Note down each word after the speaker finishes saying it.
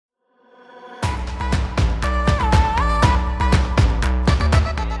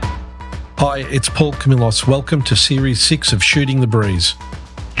Hi, it's Paul Camillos. Welcome to Series 6 of Shooting the Breeze.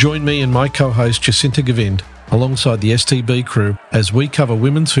 Join me and my co-host Jacinta Govind alongside the STB crew as we cover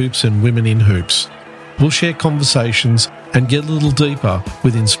women's hoops and women in hoops. We'll share conversations and get a little deeper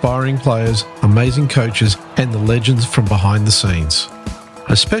with inspiring players, amazing coaches, and the legends from behind the scenes.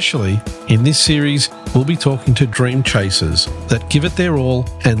 Especially in this series, we'll be talking to dream chasers that give it their all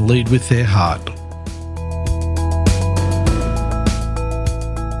and lead with their heart.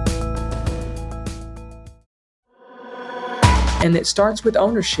 And it starts with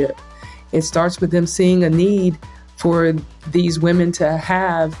ownership. It starts with them seeing a need for these women to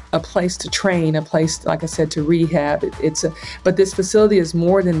have a place to train, a place, like I said, to rehab. But this facility is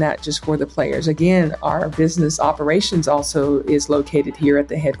more than that just for the players. Again, our business operations also is located here at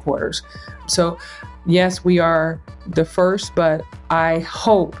the headquarters. So yes, we are the first, but I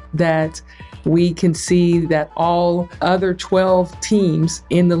hope that we can see that all other 12 teams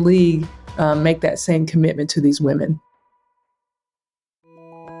in the league make that same commitment to these women.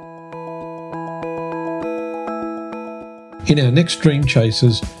 In our next Dream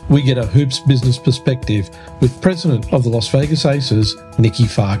Chasers, we get a hoops business perspective with President of the Las Vegas Aces, Nikki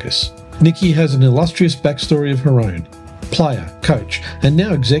Fargas. Nikki has an illustrious backstory of her own. Player, coach, and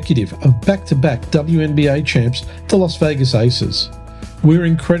now executive of back-to-back WNBA champs, the Las Vegas Aces. We're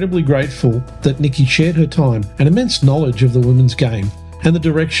incredibly grateful that Nikki shared her time and immense knowledge of the women's game and the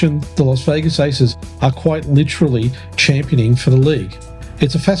direction the Las Vegas Aces are quite literally championing for the league.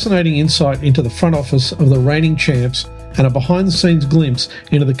 It's a fascinating insight into the front office of the reigning champs and a behind-the-scenes glimpse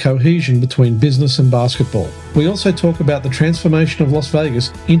into the cohesion between business and basketball. We also talk about the transformation of Las Vegas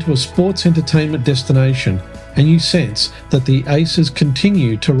into a sports entertainment destination, and you sense that the Aces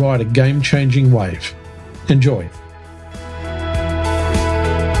continue to ride a game-changing wave. Enjoy.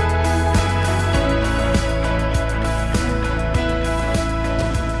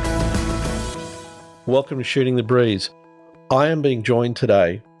 Welcome to Shooting the Breeze. I am being joined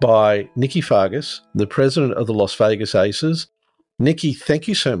today by Nikki Fargas, the president of the Las Vegas Aces. Nikki, thank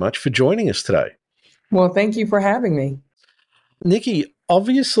you so much for joining us today. Well, thank you for having me. Nikki,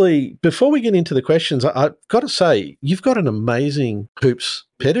 obviously, before we get into the questions, I've got to say, you've got an amazing hoops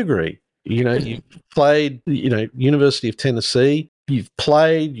pedigree. You know, you've played, University of Tennessee, you've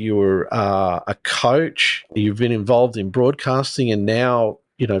played, you're a coach, you've been involved in broadcasting, and now,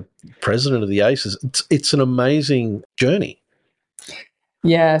 president of the Aces. It's an amazing journey.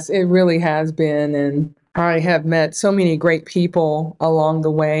 Yes, it really has been. And I have met so many great people along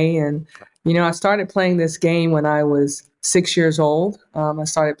the way. And, I started playing this game when I was 6 years old. I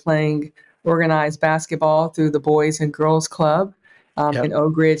started playing organized basketball through the Boys and Girls Club in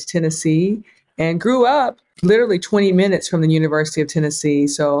Oak Ridge, Tennessee, and grew up literally 20 minutes from the University of Tennessee.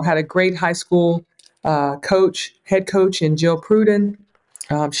 So had a great high school head coach in Jill Pruden.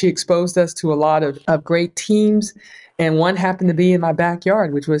 She exposed us to a lot of great teams. And one happened to be in my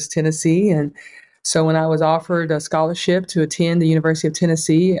backyard, which was Tennessee. And so when I was offered a scholarship to attend the University of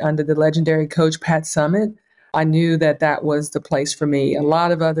Tennessee under the legendary coach Pat Summitt, I knew that that was the place for me. A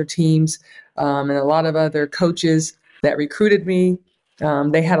lot of other teams and a lot of other coaches that recruited me,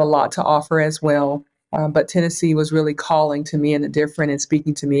 they had a lot to offer as well. But Tennessee was really calling to me and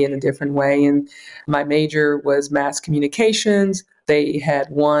speaking to me in a different way. And my major was mass communications. They had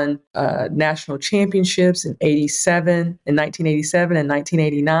won national championships in 1987 and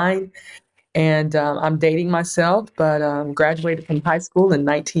 1989. And I'm dating myself, but graduated from high school in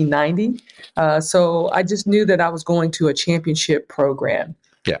 1990. So I just knew that I was going to a championship program.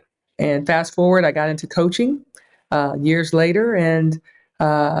 Yeah. And fast forward, I got into coaching years later and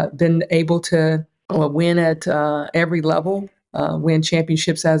been able to win at every level, win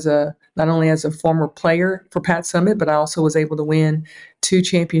championships not only as a former player for Pat Summitt, but I also was able to win 2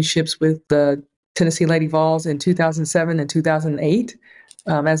 championships with the Tennessee Lady Vols in 2007 and 2008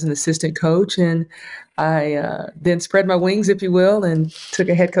 as an assistant coach. And I then spread my wings, if you will, and took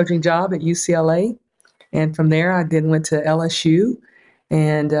a head coaching job at UCLA. And from there, I then went to LSU.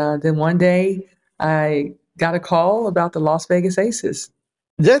 And then one day I got a call about the Las Vegas Aces.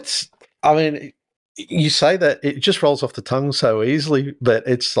 You say that, it just rolls off the tongue so easily, but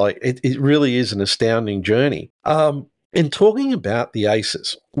it's like, it really is an astounding journey. In talking about the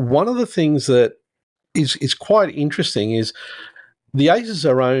Aces, one of the things that is quite interesting is the Aces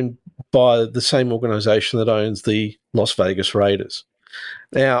are owned by the same organization that owns the Las Vegas Raiders.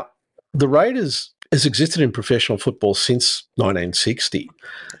 Now, the Raiders has existed in professional football since 1960,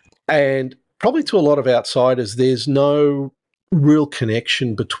 and probably to a lot of outsiders, there's no real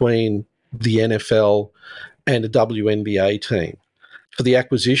connection between the NFL and a WNBA team for the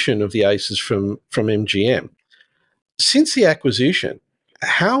acquisition of the Aces from MGM. Since the acquisition,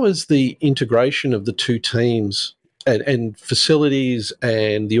 How is the integration of the two teams and facilities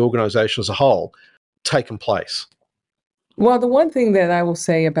and the organisation as a whole taken place? Well, the one thing that I will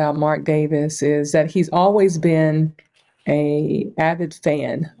say about Mark Davis is that he's always been a avid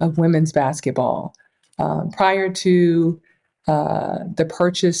fan of women's basketball. Prior to the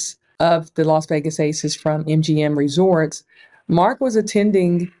purchase of the Las Vegas Aces from MGM Resorts, Mark was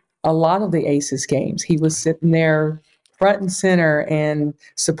attending a lot of the Aces games. He was sitting there front and center and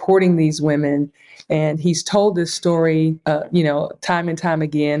supporting these women. And he's told this story, time and time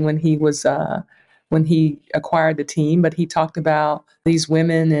again when he acquired the team. But he talked about these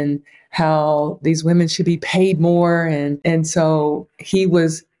women and how these women should be paid more. And so he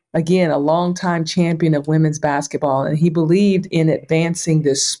was, again, a longtime champion of women's basketball, and he believed in advancing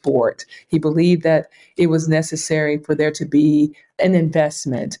this sport. He believed that it was necessary for there to be an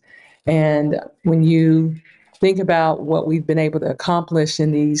investment. And when you think about what we've been able to accomplish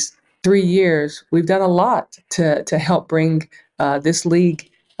in these 3 years, we've done a lot to help bring this league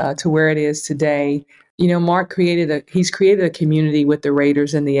to where it is today. Mark he's created a community with the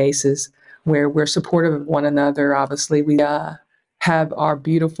Raiders and the Aces where we're supportive of one another. Obviously, we have our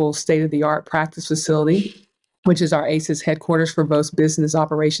beautiful state-of-the-art practice facility, which is our Aces headquarters for both business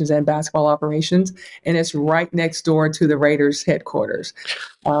operations and basketball operations, and it's right next door to the Raiders headquarters.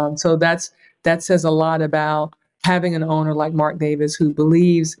 So that says a lot about having an owner like Mark Davis who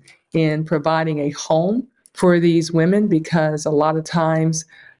believes in providing a home for these women, because a lot of times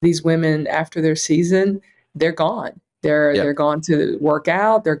these women, after their season, they're gone. They're gone to work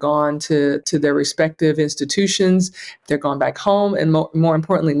out. They're gone to their respective institutions. They're gone back home, and more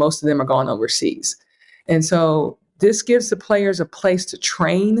importantly, most of them are gone overseas. And so this gives the players a place to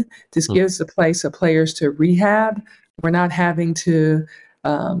train. This gives the players to rehab. We're not having to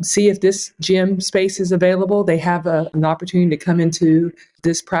see if this gym space is available. They have an opportunity to come into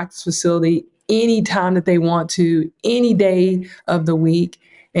this practice facility anytime that they want to, any day of the week.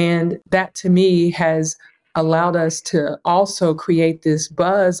 And that, to me, has allowed us to also create this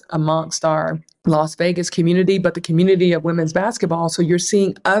buzz amongst our Las Vegas community, but the community of women's basketball. So you're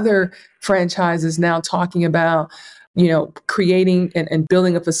seeing other franchises now talking about, creating and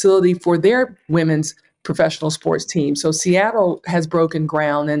building a facility for their women's professional sports team. So Seattle has broken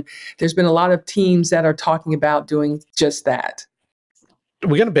ground, and there's been a lot of teams that are talking about doing just that.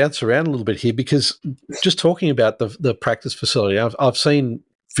 We're going to bounce around a little bit here, because just talking about the practice facility, I've seen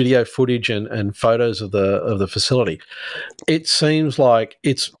video footage and photos of the facility. It seems like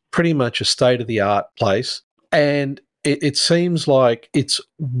it's pretty much a state-of-the-art place, and it seems like it's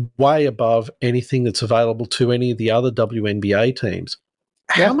way above anything that's available to any of the other WNBA teams.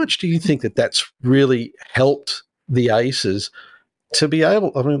 Yeah. How much do you think that that's really helped the Aces to be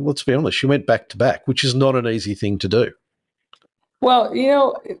able, let's be honest, you went back-to-back, which is not an easy thing to do. Well,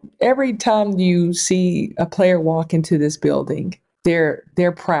 every time you see a player walk into this building, they're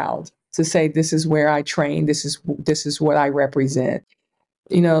proud to say, this is where I train. This is what I represent.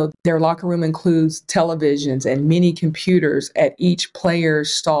 Their locker room includes televisions and mini computers at each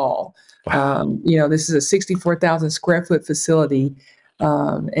player's stall. Wow. This is a 64,000 square foot facility.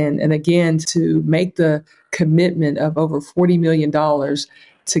 And again, to make the commitment of over $40 million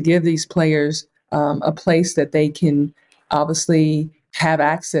to give these players a place that they can obviously have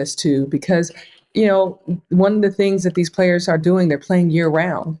access to, because one of the things that these players are doing, they're playing year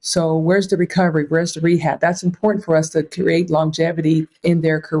round. So where's the recovery? Where's the rehab? That's important for us to create longevity in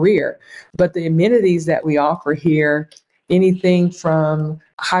their career. But the amenities that we offer here, anything from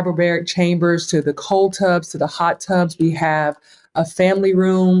hyperbaric chambers to the cold tubs to the hot tubs, we have a family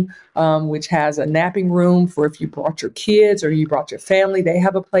room, which has a napping room for if you brought your kids or you brought your family, they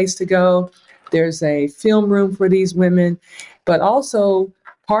have a place to go. There's a film room for these women, but also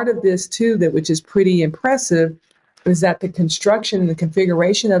part of this too, which is pretty impressive, is that the construction and the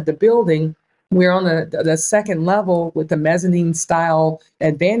configuration of the building, we're on the second level with the mezzanine style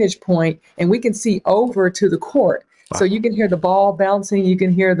advantage point, and we can see over to the court. Wow. So you can hear the ball bouncing, you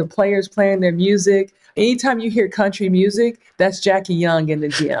can hear the players playing their music. Anytime you hear country music, that's Jackie Young in the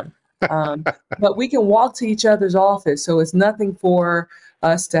gym. But we can walk to each other's office, so it's nothing for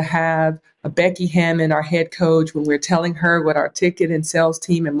us to have a Becky Hammond, our head coach, when we're telling her what our ticket and sales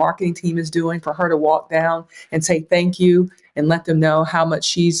team and marketing team is doing, for her to walk down and say thank you and let them know how much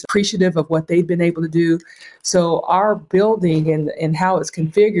she's appreciative of what they've been able to do. So our building and how it's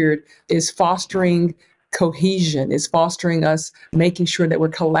configured is fostering cohesion, is fostering us making sure that we're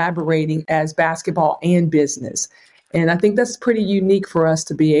collaborating as basketball and business. And I think that's pretty unique for us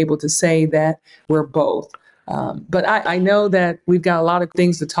to be able to say that we're both. But I know that we've got a lot of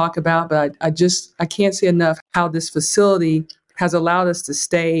things to talk about, but I can't say enough how this facility has allowed us to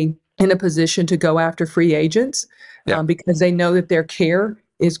stay in a position to go after free agents because they know that their care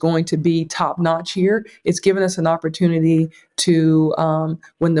is going to be top notch here. It's given us an opportunity to,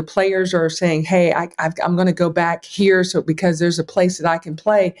 when the players are saying, hey, I'm going to go back here so because there's a place that I can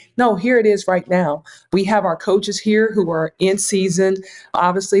play. No, here it is right now. We have our coaches here who are in season,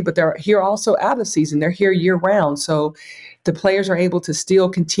 obviously, but they're here also out of season. They're here year round. So the players are able to still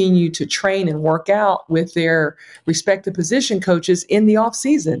continue to train and work out with their respective position coaches in the off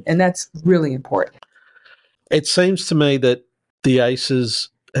season. And that's really important. It seems to me that the Aces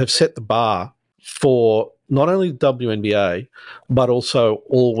have set the bar for not only the WNBA, but also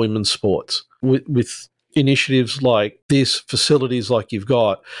all women's sports with initiatives like this, facilities like you've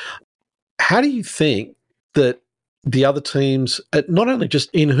got. How do you think that the other teams, not only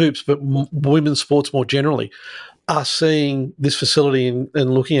just in hoops, but women's sports more generally, are seeing this facility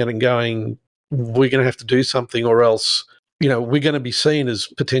and looking at it and going, we're going to have to do something or else, we're going to be seen as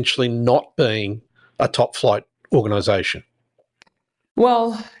potentially not being a top flight organisation?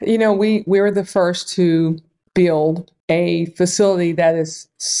 Well, we were the first to build a facility that is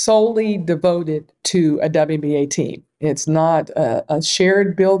solely devoted to a WNBA team. It's not a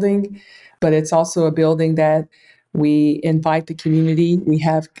shared building, but it's also a building that we invite the community. We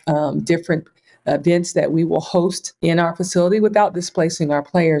have different events that we will host in our facility without displacing our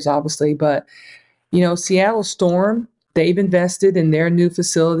players, obviously. But, Seattle Storm, they've invested in their new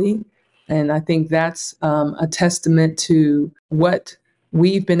facility. And I think that's a testament to what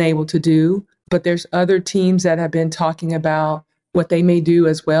we've been able to do. But there's other teams that have been talking about what they may do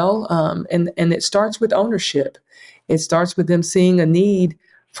as well. And it starts with ownership. It starts with them seeing a need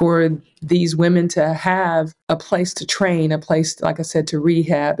for these women to have a place to train, a place, like I said, to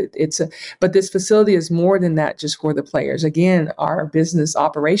rehab. But this facility is more than that just for the players. Again, our business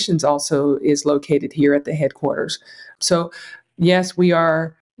operations also is located here at the headquarters. So yes, we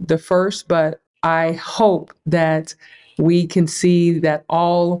are the first, but I hope that we can see that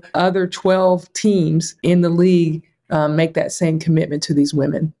all other 12 teams in the league make that same commitment to these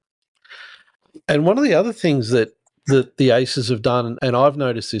women. And one of the other things that the Aces have done, and I've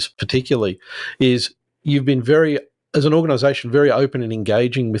noticed this particularly, is you've been as an organisation, very open and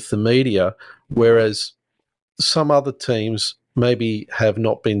engaging with the media, whereas some other teams maybe have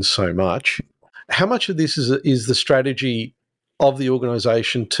not been so much. How much of this is the strategy of the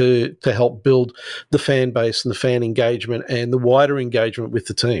organisation to help build the fan base and the fan engagement and the wider engagement with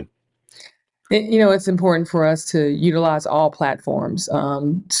the team? It's important for us to utilize all platforms,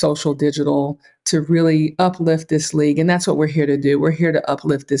 social, digital, to really uplift this league. And that's what we're here to do. We're here to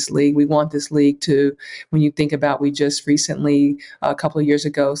uplift this league. We want this league to, when you think about, we just recently, a couple of years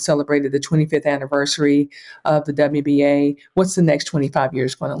ago, celebrated the 25th anniversary of the WNBA. What's the next 25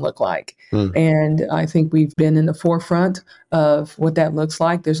 years going to look like? And I think we've been in the forefront of what that looks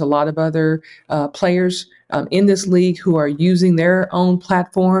like. There's a lot of other players in this league who are using their own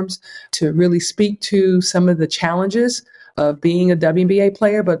platforms to really speak to some of the challenges of being a WNBA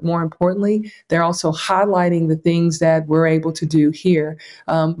player, but more importantly, they're also highlighting the things that we're able to do here.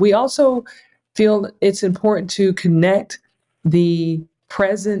 We also feel it's important to connect the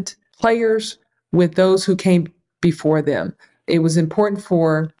present players with those who came before them. It was important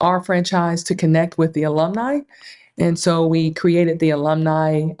for our franchise to connect with the alumni. And so we created the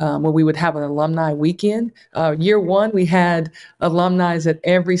alumni, where we would have an alumni weekend. Year one, we had alumni at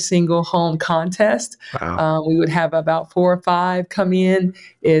every single home contest. Wow. We would have about 4 or 5 come in.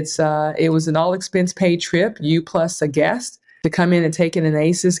 It was an all expense paid trip, you plus a guest, to come in and take in an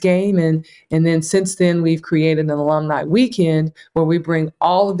Aces game. And then since then, we've created an alumni weekend where we bring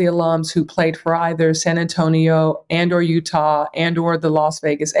all of the alums who played for either San Antonio and or Utah and or the Las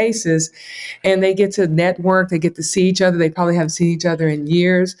Vegas Aces. And they get to network, they get to see each other. They probably haven't seen each other in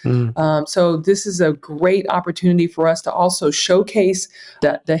years. So this is a great opportunity for us to also showcase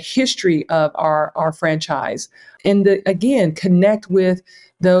the history of our franchise. And again, connect with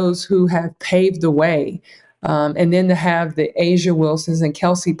those who have paved the way. And then to have the Asia Wilsons and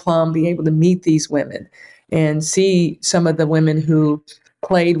Kelsey Plum be able to meet these women and see some of the women who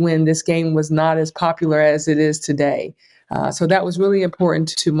played when this game was not as popular as it is today. So that was really important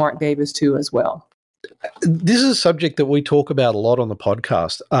to Mark Davis too, as well. This is a subject that we talk about a lot on the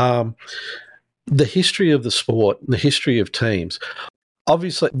podcast. The history of the sport, the history of teams.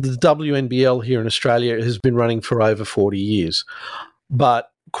 Obviously, the WNBL here in Australia has been running for over 40 years.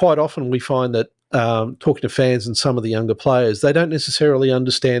 But quite often we find that talking to fans and some of the younger players, they don't necessarily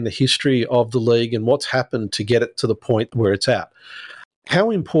understand the history of the league and what's happened to get it to the point where it's at.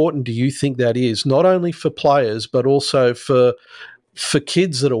 How important do you think that is, not only for players, but also for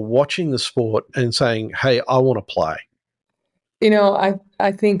kids that are watching the sport and saying, hey, I want to play?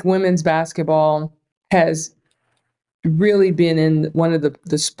 I think women's basketball has really been in one of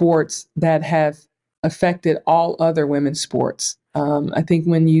the sports that have affected all other women's sports. I think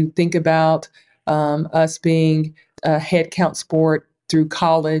when you think about us being a head count sport through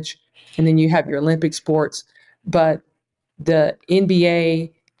college, and then you have your Olympic sports, but the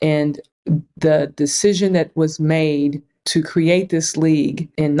NBA and the decision that was made to create this league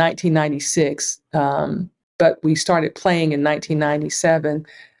in 1996, but we started playing in 1997.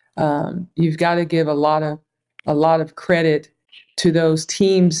 You've got to give a lot of credit to those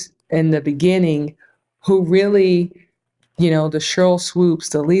teams in the beginning who really, the Cheryl Swoops,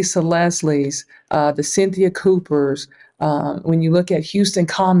 the Lisa Leslies, the Cynthia Coopers. When you look at Houston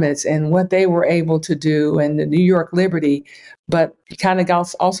Comets and what they were able to do, and the New York Liberty, but you kind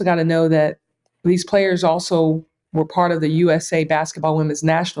of also got to know that these players also were part of the USA basketball women's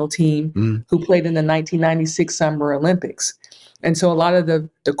national team who played in the 1996 Summer Olympics. And so a lot of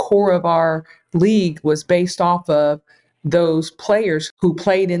the core of our league was based off of those players who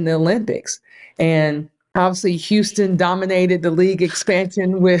played in the Olympics. And obviously Houston dominated the league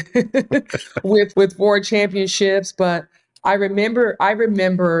expansion with with 4 championships. But I remember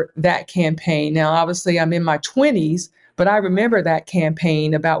that campaign. Now, obviously I'm in my 20s, but I remember that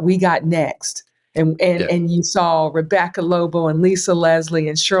campaign about We Got Next. And you saw Rebecca Lobo and Lisa Leslie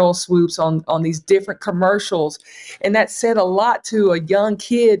and Cheryl Swoops on these different commercials. And that said a lot to a young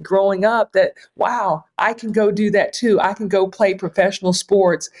kid growing up that, wow, I can go do that too. I can go play professional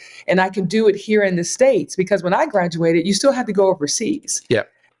sports, and I can do it here in the States, because when I graduated, you still had to go overseas. Yeah.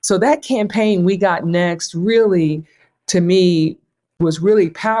 So that campaign, We Got Next, really, to me, was really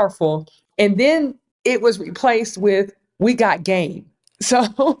powerful. And then it was replaced with We Got Game. So,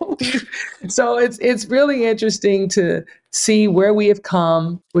 so it's really interesting to see where we have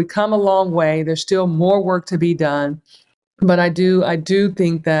come. We've come a long way. There's still more work to be done, but I do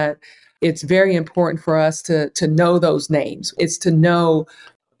think that it's very important for us to know those names. It's to know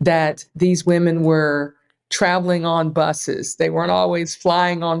that these women were traveling on buses. They weren't always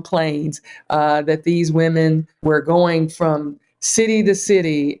flying on planes. That these women were going from city to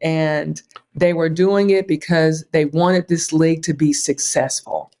city, and they were doing it because they wanted this league to be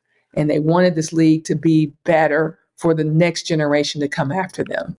successful, and they wanted this league to be better for the next generation to come after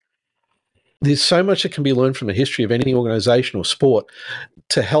them. There's so much that can be learned from the history of any organisation or sport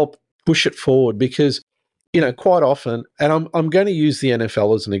to help push it forward, because, quite often, and I'm going to use the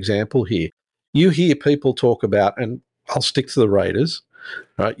NFL as an example here, you hear people talk about, and I'll stick to the Raiders,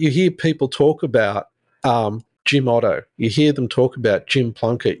 right? You hear people talk about Jim Otto. You hear them talk about Jim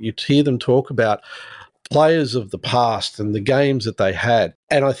Plunkett. You hear them talk about players of the past and the games that they had.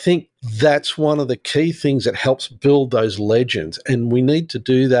 And I think that's one of the key things that helps build those legends. And we need to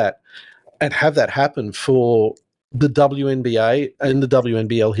do that and have that happen for the WNBA and the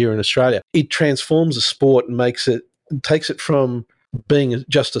WNBL here in Australia. It transforms the sport and takes it from being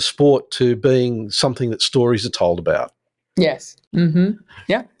just a sport to being something that stories are told about. Yes. Mm-hmm.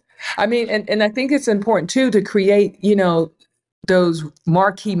 Yeah. I mean, and I think it's important too to create, those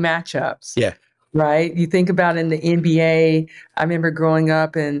marquee matchups. Yeah. Right. You think about in the NBA, I remember growing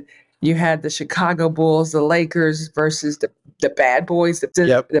up and you had the Chicago Bulls, the Lakers versus the bad boys,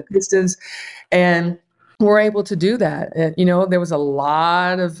 the Pistons. And we're able to do that. And, there was a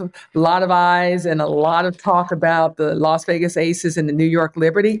lot of eyes and a lot of talk about the Las Vegas Aces and the New York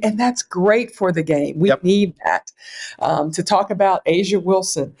Liberty, and that's great for the game. We need that. To talk about Asia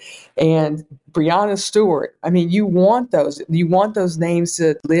Wilson and Breanna Stewart. I mean, you want those names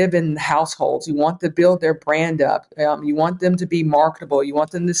to live in households. You want to build their brand up. You want them to be marketable. You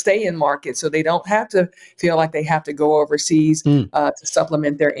want them to stay in market so they don't have to feel like they have to go overseas to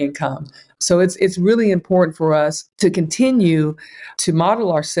supplement their income. So it's really important for us to continue to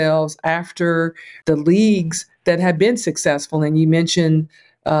model ourselves after the leagues that have been successful. And you mentioned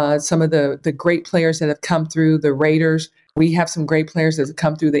some of the great players that have come through the Raiders. We have some great players that have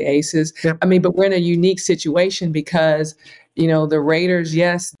come through the Aces. Yep. I mean, but we're in a unique situation because, the Raiders,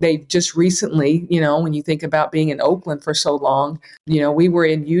 yes, they just recently, when you think about being in Oakland for so long, we were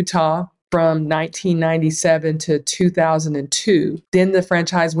in Utah from 1997 to 2002. Then the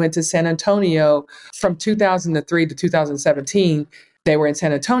franchise went to San Antonio from 2003 to 2017. They were in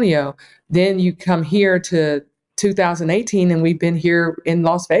San Antonio. Then you come here to 2018, and we've been here in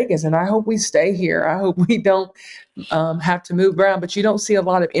Las Vegas. And I hope we stay here. I hope we don't have to move around. But you don't see a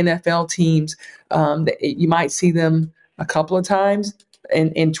lot of NFL teams. You might see them a couple of times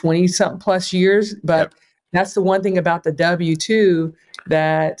in 20-something plus years. But that's the one thing about the W2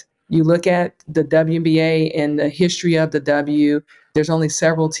 that you look at the WNBA and the history of the W, there's only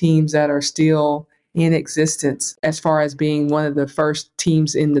several teams that are still in existence as far as being one of the first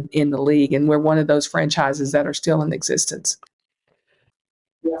teams in the league, and we're one of those franchises that are still in existence.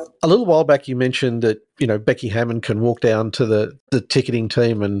 A little while back, you mentioned that, Becky Hammon can walk down to the ticketing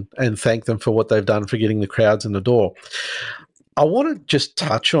team and thank them for what they've done for getting the crowds in the door. I want to just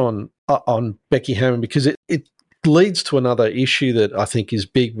touch on Becky Hammon because it leads to another issue that I think is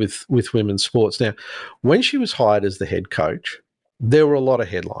big with women's sports. Now, when she was hired as the head coach, there were a lot of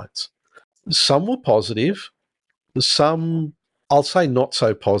headlines. Some were positive, some, I'll say, not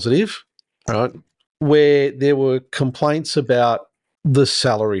so positive, right? Where there were complaints about the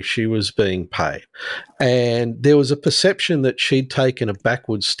salary she was being paid. And there was a perception that she'd taken a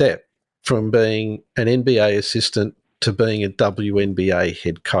backward step from being an NBA assistant to being a WNBA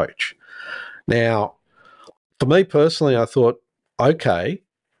head coach. Now, for me personally, I thought, okay,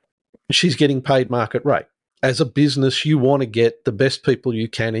 she's getting paid market rate. As a business, you want to get the best people you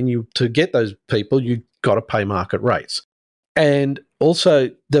can, and to get those people, you've got to pay market rates. And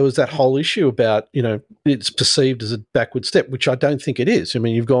also, there was that whole issue about, it's perceived as a backward step, which I don't think it is. I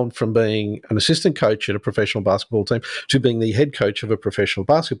mean, you've gone from being an assistant coach at a professional basketball team to being the head coach of a professional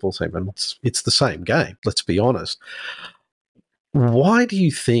basketball team, and it's the same game, let's be honest. Why do you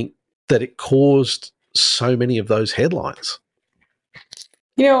think that it caused so many of those headlines?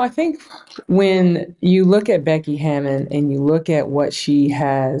 I think when you look at Becky Hammon and you look at what she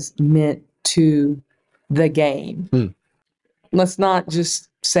has meant to the game, let's not just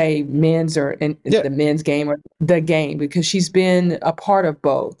say men's or the men's game or the game, because she's been a part of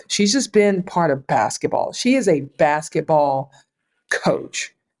both. She's just been part of basketball. She is a basketball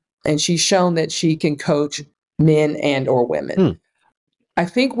coach, and she's shown that she can coach men and or women. I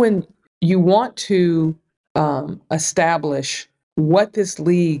think when you want to establish what this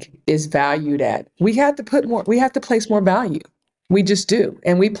league is valued at, we have to place more value. We just do.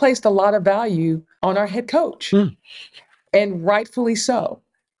 And we placed a lot of value on our head coach. And rightfully so.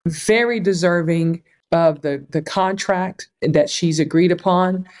 Very deserving of the contract that she's agreed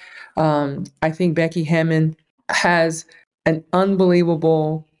upon. I think Becky Hammon has an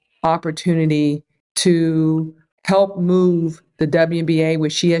unbelievable opportunity to help move the WNBA,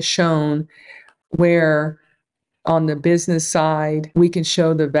 which she has shown, where on the business side, we can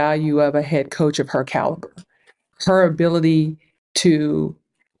show the value of a head coach of her caliber. Her ability to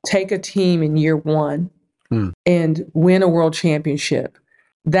take a team in year one and win a world championship.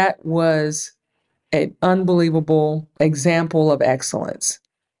 That was an unbelievable example of excellence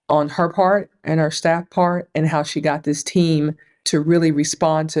on her part and her staff part, and how she got this team to really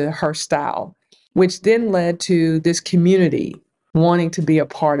respond to her style, which then led to this community wanting to be a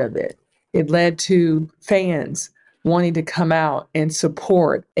part of it. It led to fans wanting to come out and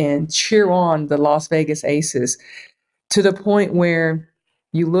support and cheer on the Las Vegas Aces, to the point where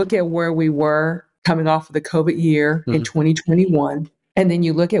you look at where we were coming off of the COVID year in 2021, and then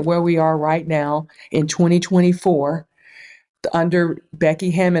you look at where we are right now in 2024, under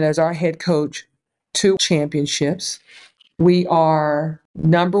Becky Hammon as our head coach, 2 championships. We are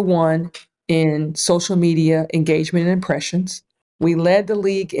number 1 in social media engagement and impressions. We led the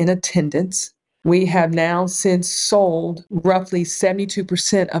league in attendance. We have now since sold roughly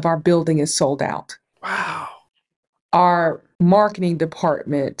 72% of our building is sold out. Wow. Our marketing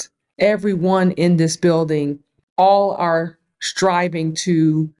department, everyone in this building, all are striving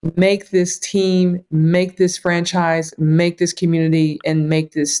to make this team, make this franchise, make this community, and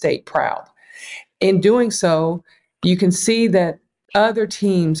make this state proud. In doing so, you can see that other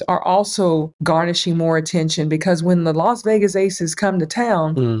teams are also garnishing more attention, because when the Las Vegas Aces come to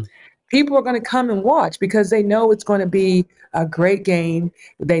town, people are going to come and watch because they know it's going to be a great game.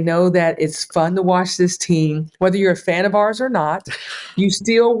 They know that it's fun to watch this team. Whether you're a fan of ours or not, you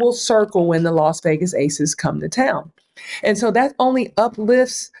still will circle when the Las Vegas Aces come to town. And so that only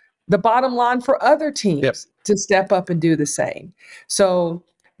uplifts the bottom line for other teams to step up and do the same. So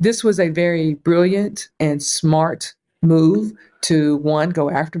this was a very brilliant and smart move to, one, go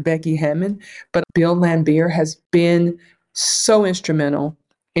after Becky Hammon, but Bill Laimbeer has been so instrumental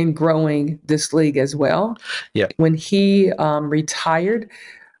in growing this league as well. When he retired,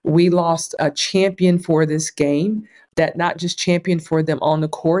 we lost a champion for this game that not just championed for them on the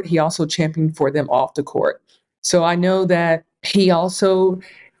court, he also championed for them off the court. So I know that he also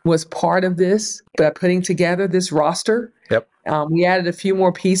was part of this, putting together this roster. We added a few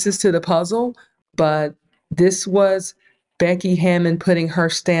more pieces to the puzzle, but this was Becky Hammon putting her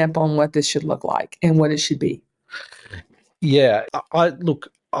stamp on what this should look like and what it should be. Yeah,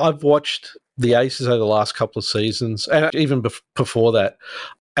 I've watched the Aces over the last couple of seasons, and even before that.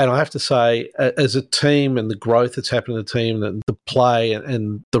 And I have to say, as a team and the growth that's happened in the team, the play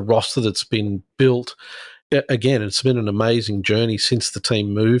and the roster that's been built, again, it's been an amazing journey since the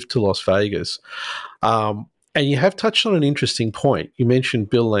team moved to Las Vegas. And you have touched on an interesting point. You mentioned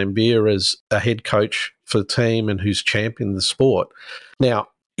Bill Laimbeer as a head coach for the team and who's championed the sport. Now,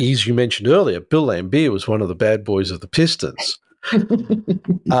 as you mentioned earlier, Bill Laimbeer was one of the bad boys of the Pistons.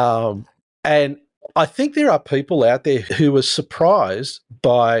 And I think there are people out there who are surprised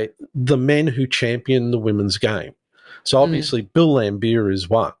by the men who champion the women's game. So obviously Bill Laimbeer is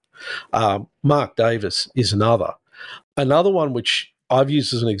one. Mark Davis is another. Another one which I've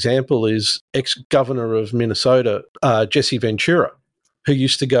used as an example is ex-governor of Minnesota, Jesse Ventura, who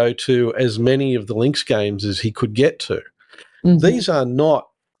used to go to as many of the Lynx games as he could get to. These are not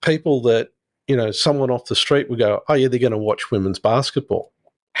people that, someone off the street would go, oh, yeah, they're going to watch women's basketball.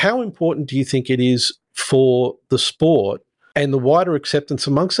 How important do you think it is for the sport and the wider acceptance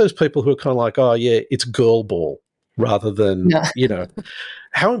amongst those people who are kind of like, oh, yeah, it's girl ball rather than,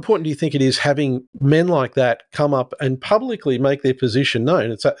 how important do you think it is having men like that come up and publicly make their position known?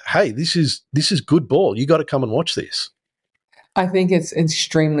 It's like, hey, this is good ball. You got to come and watch this. I think it's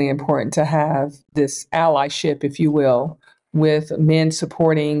extremely important to have this allyship, if you will, with men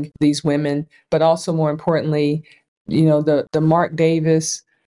supporting these women, but also more importantly, the Mark Davis,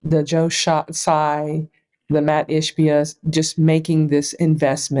 the Joe Tsai, the Matt Ishbia, just making this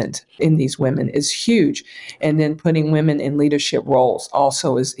investment in these women is huge. And then putting women in leadership roles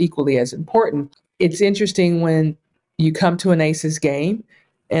also is equally as important. It's interesting when you come to an Aces game,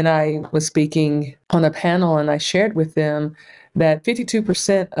 and I was speaking on a panel and I shared with them that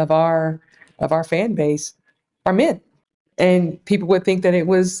 52% of our fan base are men. And people would think that it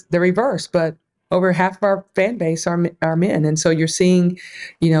was the reverse, but over half of our fan base are men. And so you're seeing,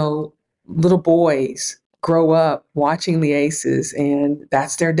 little boys grow up watching the Aces, and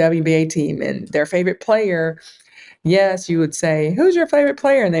that's their WBA team and their favorite player. Yes, you would say, who's your favorite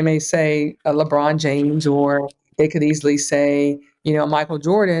player? And they may say LeBron James, or they could easily say, Michael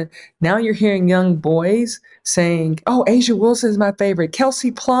Jordan. Now you're hearing young boys saying, oh, Asia Wilson is my favorite.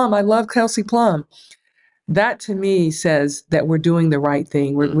 Kelsey Plum, I love Kelsey Plum. That to me says that we're doing the right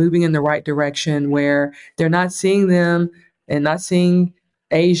thing. We're moving in the right direction where they're not seeing them and not seeing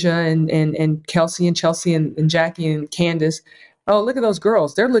Asia and Kelsey and Chelsea and Jackie and Candace. Oh, look at those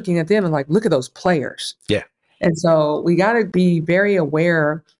girls. They're looking at them and like, look at those players. Yeah. And so we got to be very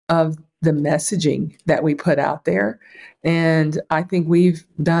aware of the messaging that we put out there. And I think we've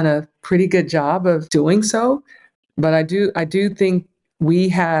done a pretty good job of doing so. But I do think we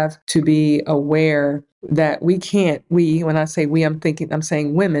have to be aware that when I say we, I'm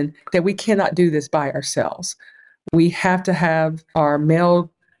saying women, that we cannot do this by ourselves. We have to have our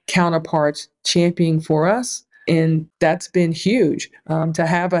male counterparts championing for us. And that's been huge. To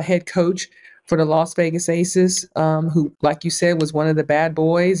have a head coach for the Las Vegas Aces, who, like you said, was one of the bad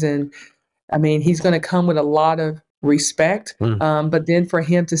boys. And I mean, he's going to come with a lot of respect. But then for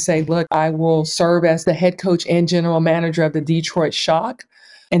him to say, look, I will serve as the head coach and general manager of the Detroit Shock.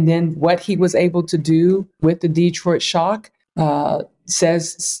 And then what he was able to do with the Detroit Shock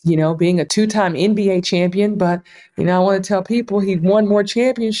says, being a two-time NBA champion. But, I want to tell people he won more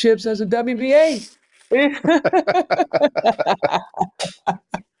championships as a WBA.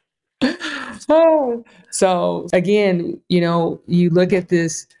 So again, you look at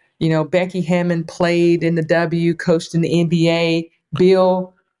this, Becky Hammond played in the W, coached in the NBA.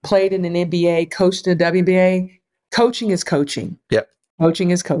 Bill played in an NBA, coached in the WBA. Coaching is coaching. Yep.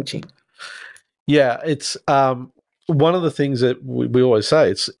 Coaching is coaching. Yeah, it's one of the things that we always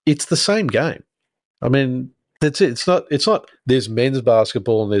say. It's the same game. I mean, that's it. It's not. There's men's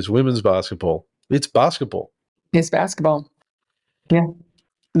basketball and there's women's basketball. It's basketball. It's basketball. Yeah.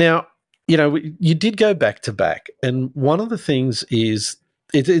 Now, you did go back to back, and one of the things is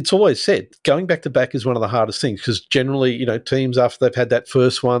it's always said going back to back is one of the hardest things because generally, teams after they've had that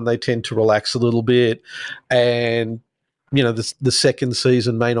first one, they tend to relax a little bit, and the second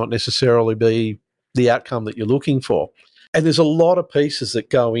season may not necessarily be the outcome that you're looking for. And there's a lot of pieces that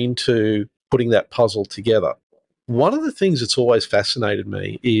go into putting that puzzle together. One of the things that's always fascinated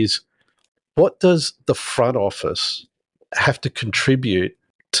me is what does the front office have to contribute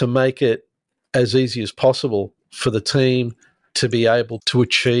to make it as easy as possible for the team to be able to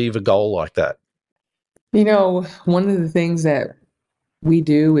achieve a goal like that? One of the things that we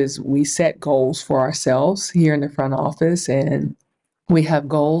do is we set goals for ourselves here in the front office, and we have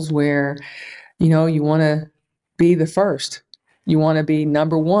goals where, you want to be the first. You want to be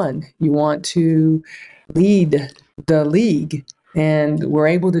number one. You want to lead the league, and we're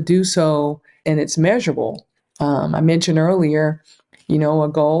able to do so, and it's measurable. I mentioned earlier, A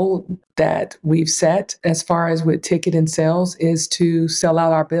goal that we've set as far as with ticket and sales is to sell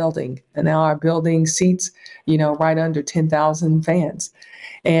out our building. And now our building seats, right under 10,000 fans.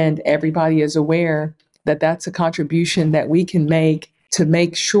 And everybody is aware that that's a contribution that we can make to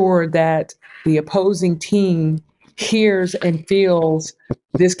make sure that the opposing team hears and feels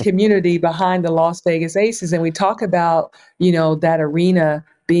this community behind the Las Vegas Aces. And we talk about, that arena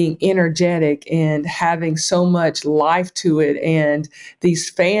being energetic and having so much life to it. And these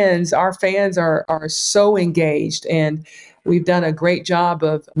fans, our fans are so engaged. And we've done a great job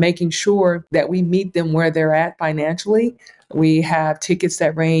of making sure that we meet them where they're at financially. We have tickets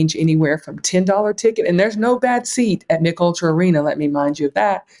that range anywhere from $10 ticket, and there's no bad seat at Nick Ultra Arena, let me mind you of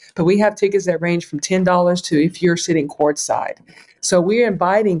that. But we have tickets that range from $10 to if you're sitting courtside. So we're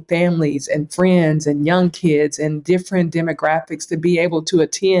inviting families and friends and young kids and different demographics to be able to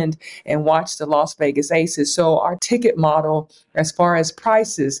attend and watch the Las Vegas Aces. So our ticket model, as far as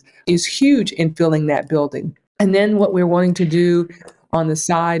prices, is huge in filling that building. And then what we're wanting to do on the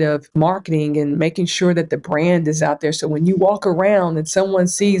side of marketing and making sure that the brand is out there. So when you walk around and someone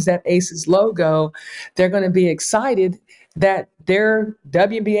sees that Aces logo, they're going to be excited that their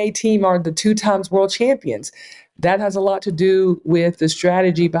WNBA team are the 2 times world champions. That has a lot to do with the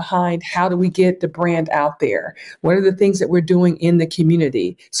strategy behind how do we get the brand out there? What are the things that we're doing in the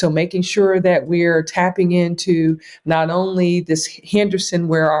community? So making sure that we're tapping into not only this Henderson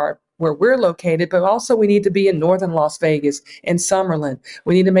where we're located, but also we need to be in northern Las Vegas and Summerlin.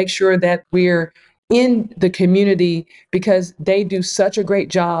 We need to make sure that we're in the community because they do such a great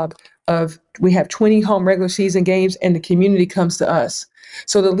job we have 20 home regular season games and the community comes to us.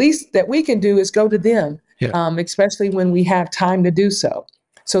 So the least that we can do is go to them, especially when we have time to do so.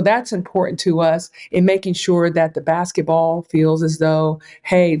 So that's important to us in making sure that the basketball feels as though,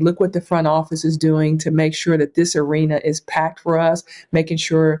 hey, look what the front office is doing to make sure that this arena is packed for us, making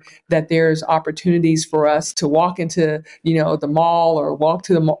sure that there's opportunities for us to walk into, the mall or walk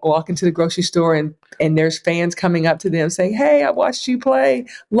into the grocery store and there's fans coming up to them saying, hey, I watched you play,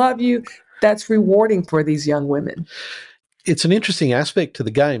 love you. That's rewarding for these young women. It's an interesting aspect to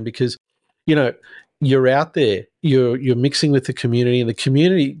the game because, you're out there, you're mixing with the community, and the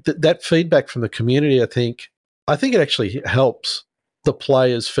community, that feedback from the community, I think it actually helps the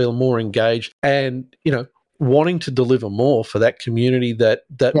players feel more engaged and, wanting to deliver more for that community that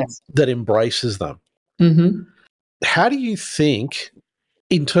embraces them. Mm-hmm. How do you think,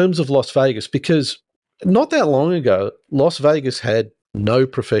 in terms of Las Vegas, because not that long ago, Las Vegas had no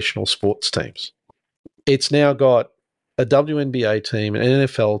professional sports teams. It's now got a WNBA team, an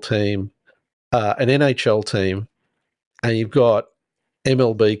NFL team, an NHL team, and you've got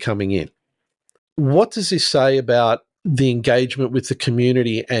MLB coming in. What does this say about the engagement with the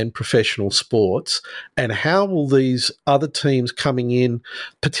community and professional sports, and how will these other teams coming in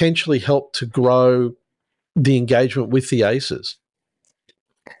potentially help to grow the engagement with the Aces?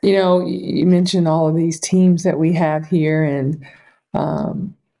 You mentioned all of these teams that we have here and,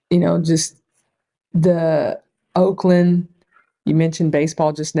 just the Oakland. You mentioned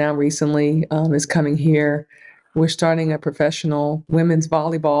baseball just now recently is coming here. We're starting a professional women's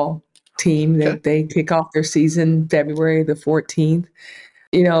volleyball team that they kick off their season February the 14th.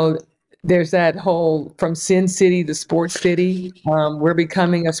 There's that whole from Sin City to Sports City. We're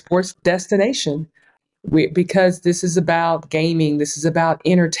becoming a sports destination. Because this is about gaming, this is about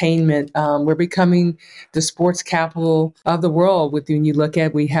entertainment. We're becoming the sports capital of the world. When you look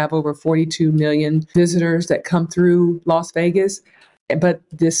at, we have over 42 million visitors that come through Las Vegas. But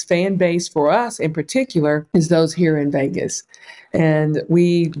this fan base for us in particular is those here in Vegas. And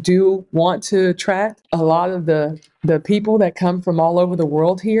we do want to attract a lot of the people that come from all over the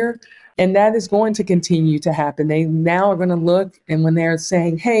world here. And that is going to continue to happen. They now are going to look, and when they're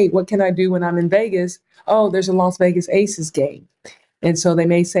saying, hey, what can I do when I'm in Vegas? Oh, there's a Las Vegas Aces game. And so they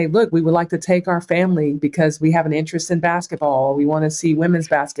may say, look, we would like to take our family because we have an interest in basketball. We want to see women's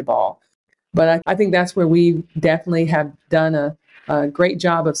basketball. But I think that's where we definitely have done a great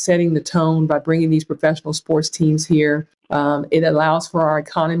job of setting the tone by bringing these professional sports teams here. It allows for our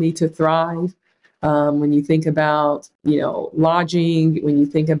economy to thrive. When you think about, lodging, when you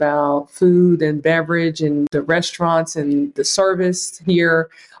think about food and beverage and the restaurants and the service here,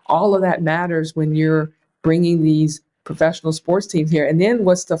 all of that matters when you're bringing these professional sports teams here. And then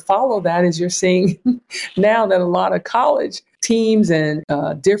what's to follow that is you're seeing now that a lot of college teams and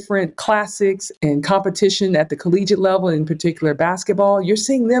different classics and competition at the collegiate level, in particular basketball, you're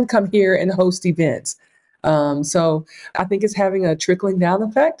seeing them come here and host events. So I think it's having a trickling down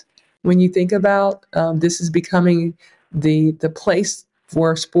effect. When you think about this is becoming the place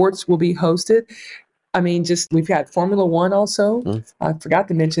where sports will be hosted. I mean, just we've got Formula One also. I forgot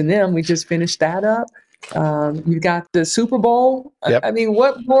to mention them. We just finished that up. You've got the Super Bowl. Yep. I mean,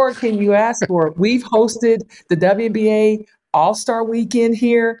 what more can you ask for? We've hosted the WNBA All-Star Weekend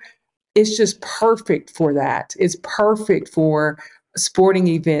here. It's just perfect for that. It's perfect for sporting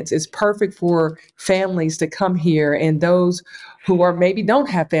events. It's perfect for families to come here and those who are maybe don't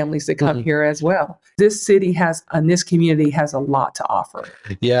have families to come here as well. This city has, and this community has a lot to offer.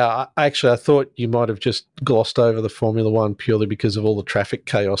 Yeah, I thought you might have just glossed over the Formula One purely because of all the traffic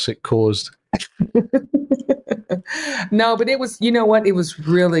chaos it caused. No, but it was, you know what? It was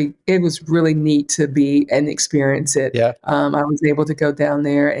really neat to be and experience it. Yeah. I was able to go down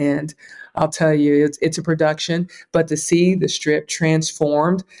there, and I'll tell you, it's a production, but to see the strip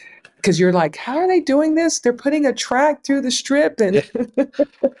transformed, because you're like, how are they doing this? They're putting a track through the strip, and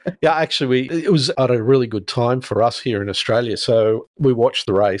yeah, actually, it was at a really good time for us here in Australia. So we watched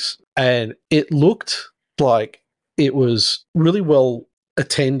the race, and it looked like it was really well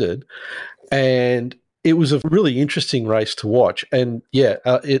attended, and it was a really interesting race to watch. And yeah,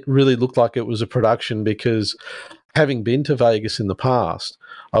 it really looked like it was a production because having been to Vegas in the past,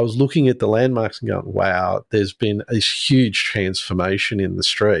 I was looking at the landmarks and going, wow, there's been a huge transformation in the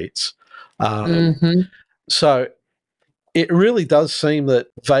streets. So it really does seem that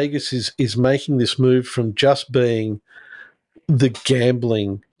Vegas is making this move from just being the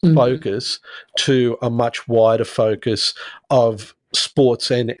gambling focus to a much wider focus of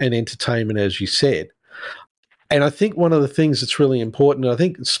sports and entertainment, as you said. And I think one of the things that's really important, I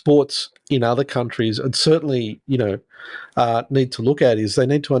think sports in other countries, and certainly, need to look at is they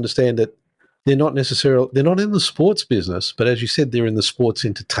need to understand that they're not in the sports business, but as you said, they're in the sports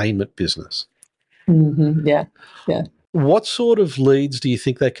entertainment business. Yeah. What sort of leads do you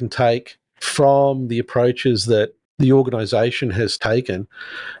think they can take from the approaches that the organisation has taken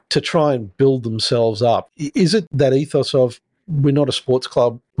to try and build themselves up? Is it that ethos of we're not a sports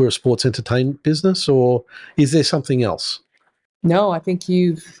club, we're a sports entertainment business, or is there something else? No, I think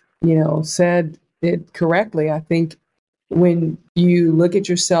you've, said it correctly. I think when you look at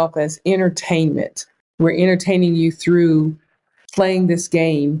yourself as entertainment, we're entertaining you through playing this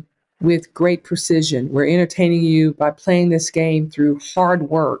game with great precision. We're entertaining you by playing this game through hard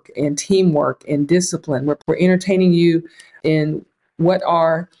work and teamwork and discipline. We're entertaining you in what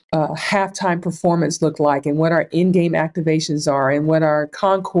our halftime performance look like and what our in-game activations are and what our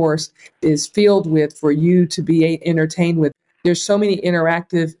concourse is filled with for you to be entertained with. There's so many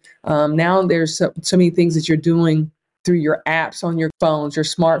interactive, now there's so many things that you're doing through your apps on your phones, your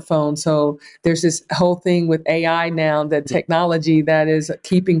smartphone. So there's this whole thing with AI now, the technology that is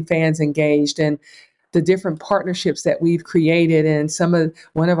keeping fans engaged, and the different partnerships that we've created. And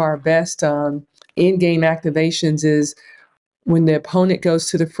one of our best in-game activations is when the opponent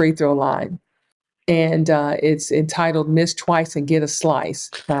goes to the free throw line. And it's entitled Miss Twice and Get a Slice.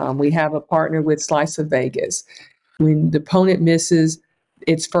 We have a partner with Slice of Vegas. When the opponent misses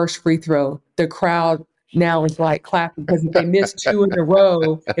its first free throw, the crowd now is like clapping, because if they miss two in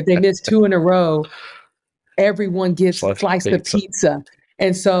a row, everyone gets a slice of pizza.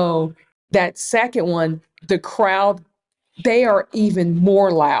 And so that second one, the crowd, they are even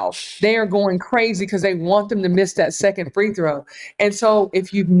more loud. They are going crazy because they want them to miss that second free throw. And so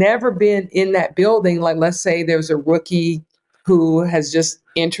if you've never been in that building, like let's say there's a rookie who has just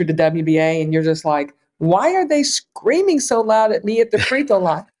entered the WBA and you're just like, why are they screaming so loud at me at the free throw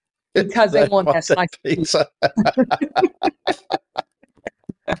line? Because they want that slice of pizza.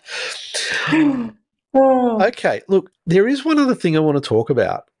 Okay, look, there is one other thing I want to talk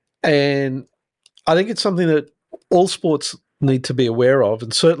about, and I think it's something that all sports need to be aware of,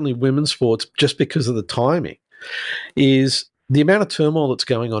 and certainly women's sports, just because of the timing, is the amount of turmoil that's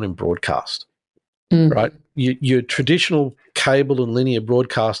going on in broadcast, right? Your traditional cable and linear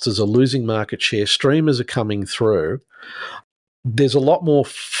broadcasters are losing market share. Streamers are coming through. There's a lot more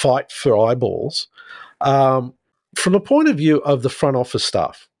fight for eyeballs. From the point of view of the front office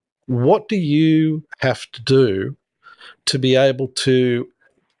staff, what do you have to do to be able to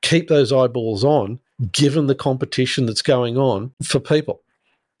keep those eyeballs on, given the competition that's going on for people?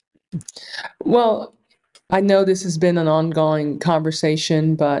 Well, I know this has been an ongoing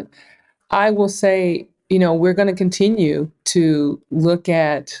conversation, but I will say, we're going to continue to look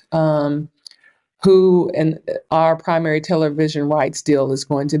at who and our primary television rights deal is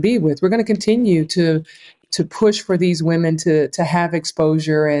going to be with. We're going to continue to push for these women to have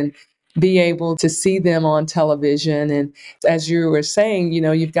exposure and be able to see them on television. And as you were saying,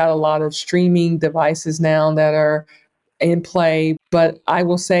 you've got a lot of streaming devices now that are in play. But I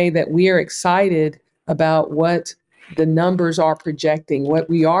will say that we are excited about what the numbers are projecting, what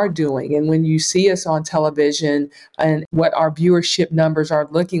we are doing. And when you see us on television and what our viewership numbers are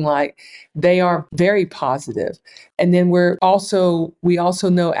looking like, they are very positive. And then we also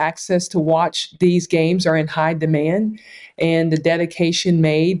know access to watch these games are in high demand, and the dedication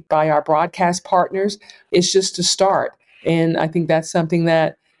made by our broadcast partners is just to start. And I think that's something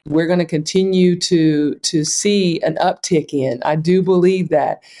that we're going to continue to see an uptick in. I do believe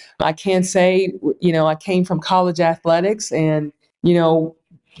that. I can say, I came from college athletics, and,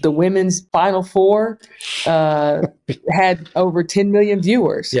 the women's Final Four had over 10 million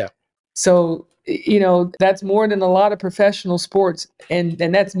viewers. Yeah. So, that's more than a lot of professional sports, and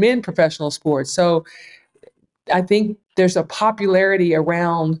that's men professional sports. So I think there's a popularity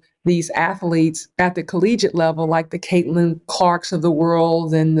around these athletes at the collegiate level, like the Caitlin Clarks of the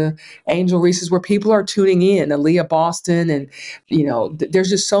world and the Angel Reeses, where people are tuning in, Aaliyah Boston, and, there's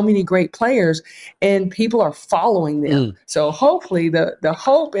just so many great players, and people are following them. So hopefully the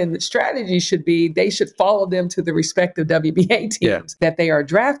hope and the strategy should be they should follow them to the respective WBA teams that they are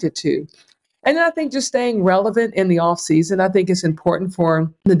drafted to. And I think just staying relevant in the off season, I think it's important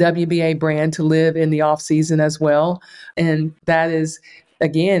for the WBA brand to live in the off season as well. And that is,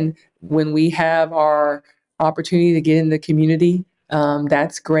 again, when we have our opportunity to get in the community,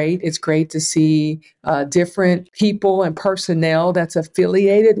 that's great. It's great to see different people and personnel that's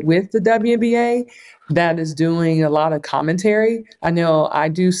affiliated with the WBA that is doing a lot of commentary. I know I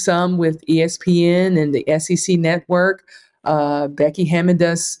do some with ESPN and the SEC network. Becky Hammond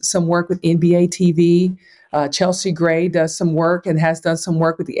does some work with NBA TV. Chelsea Gray does some work and has done some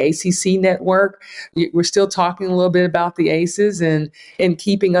work with the ACC network. We're still talking a little bit about the Aces and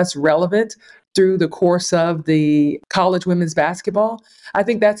keeping us relevant through the course of the college women's basketball. I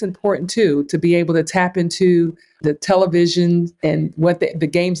think that's important too, to be able to tap into the television and what the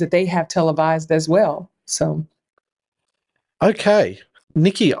games that they have televised as well. So, okay,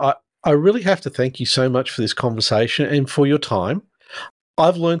 Nikki, I really have to thank you so much for this conversation and for your time.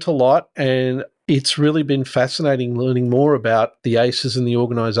 I've learnt a lot, and it's really been fascinating learning more about the Aces and the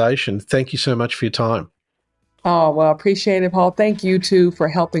organisation. Thank you so much for your time. Oh, well, appreciate it, Paul. Thank you, too, for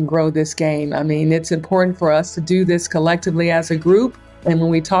helping grow this game. I mean, it's important for us to do this collectively as a group. And when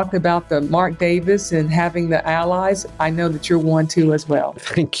we talked about the Mark Davis and having the allies, I know that you're one, too, as well.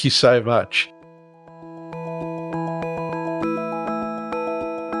 Thank you so much.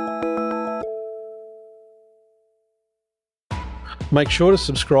 Make sure to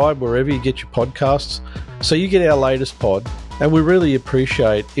subscribe wherever you get your podcasts so you get our latest pod, and we really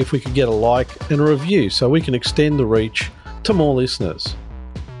appreciate if we could get a like and a review so we can extend the reach to more listeners.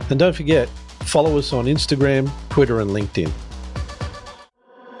 And don't forget, follow us on Instagram, Twitter and LinkedIn.